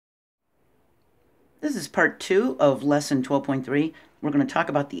is part 2 of lesson 12.3. We're going to talk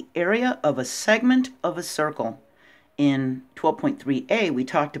about the area of a segment of a circle. In 12.3a, we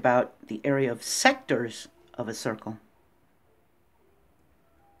talked about the area of sectors of a circle.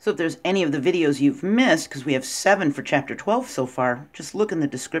 So if there's any of the videos you've missed, because we have 7 for chapter 12 so far, just look in the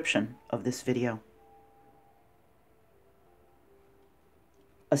description of this video.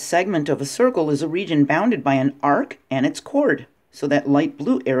 A segment of a circle is a region bounded by an arc and its chord. So that light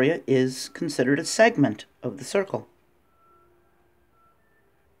blue area is considered a segment of the circle.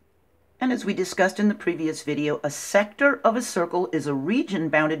 And as we discussed in the previous video, a sector of a circle is a region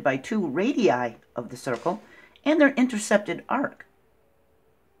bounded by 2 radii of the circle and their intercepted arc.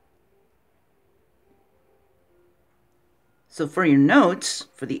 So for your notes,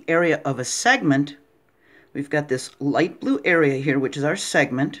 for the area of a segment, we've got this light blue area here, which is our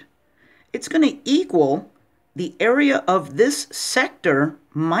segment. It's going to equal the area of this sector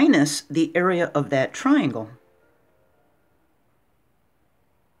minus the area of that triangle.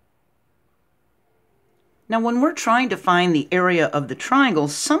 Now, when we're trying to find the area of the triangle,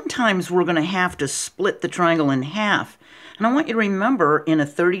 sometimes we're going to have to split the triangle in half. And I want you to remember, in a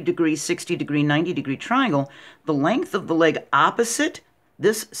 30-degree, 60-degree, 90-degree triangle, the length of the leg opposite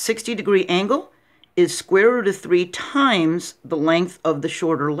this 60-degree angle is square root of 3 times the length of the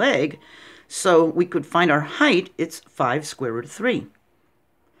shorter leg. So we could find our height, it's 5 square root of 3.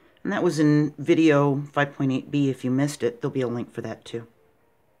 And that was in video 5.8b. If you missed it, there'll be a link for that too.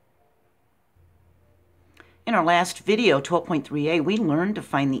 In our last video, 12.3a, we learned to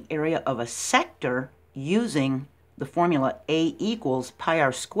find the area of a sector using the formula A equals pi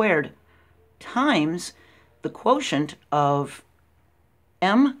r squared times the quotient of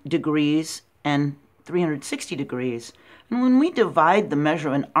m degrees and 360 degrees. And when we divide the measure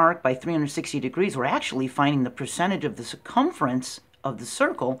of an arc by 360 degrees, we're actually finding the percentage of the circumference of the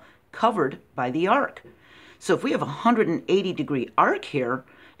circle covered by the arc. So if we have a 180-degree arc here,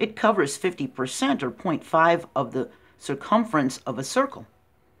 it covers 50% or 0.5 of the circumference of a circle.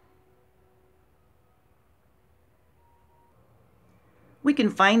 We can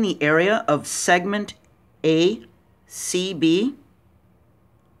find the area of segment ACB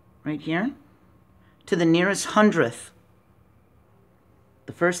right here to the nearest hundredth.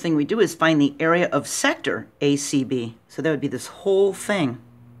 The first thing we do is find the area of sector ACB. So that would be this whole thing.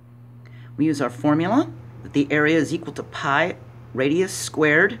 We use our formula that the area is equal to pi radius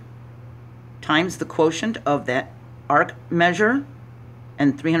squared times the quotient of that arc measure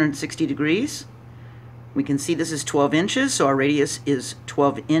and 360 degrees. We can see this is 12 inches, so our radius is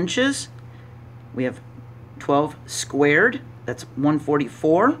 12 inches. We have 12 squared, that's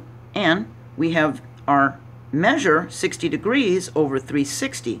 144, and we have our measure 60 degrees over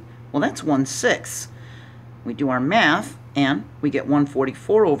 360. Well, that's 1/6. We do our math, and we get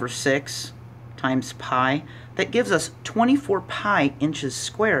 144 over 6 times pi. That gives us 24 pi inches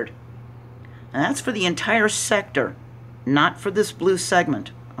squared. And that's for the entire sector, not for this blue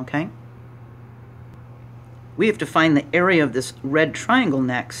segment, okay? We have to find the area of this red triangle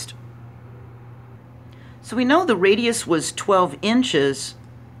next. So we know the radius was 12 inches.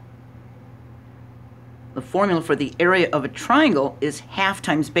 The formula for the area of a triangle is half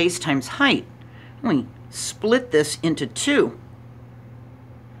times base times height. We split this into 2.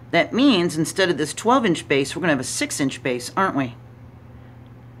 That means instead of this 12-inch base, we're going to have a 6-inch base, aren't we?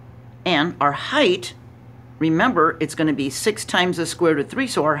 And our height, remember, it's going to be 6 times the square root of 3,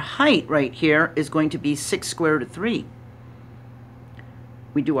 so our height right here is going to be 6 square root of 3.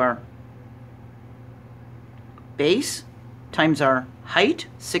 We do our base times our height,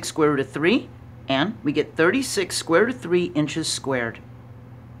 6 square root of 3, and we get 36 square root of 3 inches squared.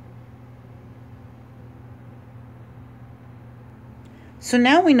 So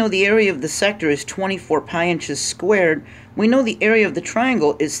now we know the area of the sector is 24 pi inches squared. We know the area of the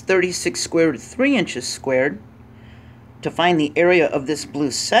triangle is 36 square root of 3 inches squared. To find the area of this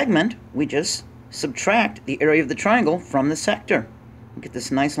blue segment, we just subtract the area of the triangle from the sector. We get this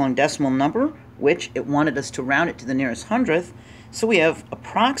nice long decimal number, which it wanted us to round it to the nearest hundredth. So we have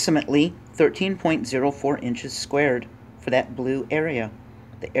approximately 13.04 inches squared for that blue area,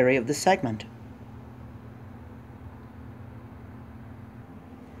 the area of the segment.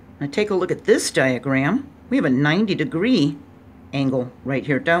 Now take a look at this diagram. We have a 90-degree angle right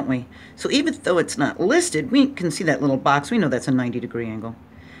here, don't we? So even though it's not listed, we can see that little box. We know that's a 90-degree angle.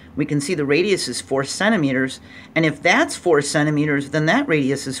 We can see the radius is 4 centimeters. And if that's 4 centimeters, then that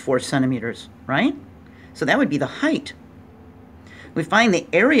radius is 4 centimeters, right? So that would be the height. We find the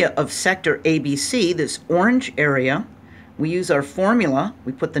area of sector ABC, this orange area. We use our formula.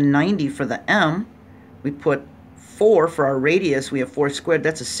 We put the 90 for the M. We put 4 for our radius. We have 4 squared.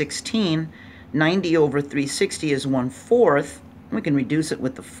 That's a 16. 90 over 360 is 1/4. We can reduce it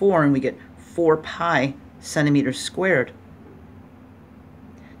with the 4 and we get 4 pi centimeters squared.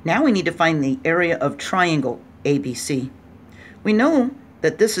 Now we need to find the area of triangle ABC. We know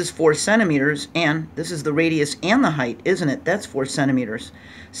that this is 4 centimeters and this is the radius and the height, isn't it? That's 4 centimeters.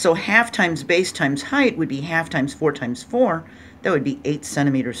 So half times base times height would be half times 4 times 4. That would be 8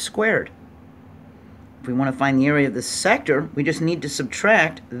 centimeters squared. If we want to find the area of the sector, we just need to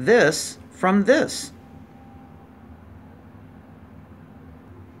subtract this from this.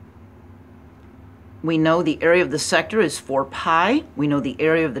 We know the area of the sector is 4 pi. We know the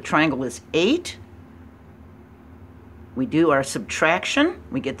area of the triangle is 8. We do our subtraction.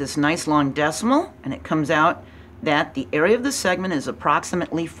 We get this nice long decimal, and it comes out that the area of the segment is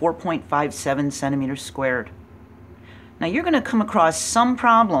approximately 4.57 centimeters squared. Now you're going to come across some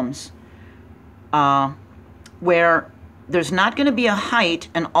problems where there's not going to be a height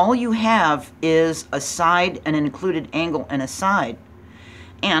and all you have is a side, an included angle, and a side.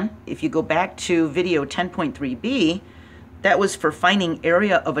 And if you go back to video 10.3b, that was for finding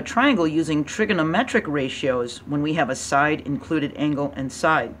area of a triangle using trigonometric ratios when we have a side, included angle, and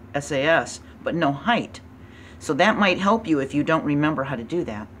side, SAS, but no height. So that might help you if you don't remember how to do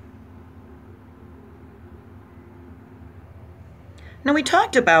that. Now we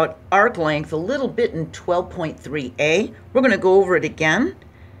talked about arc length a little bit in 12.3a. We're going to go over it again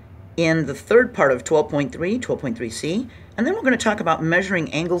in the third part of 12.3, 12.3c, and then we're going to talk about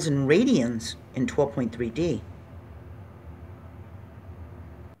measuring angles in radians in 12.3d.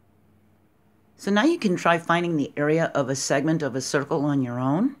 So now you can try finding the area of a segment of a circle on your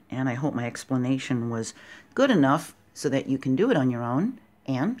own, and I hope my explanation was good enough so that you can do it on your own,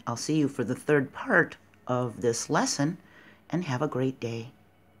 and I'll see you for the third part of this lesson. And have a great day.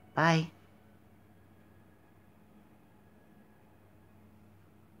 Bye.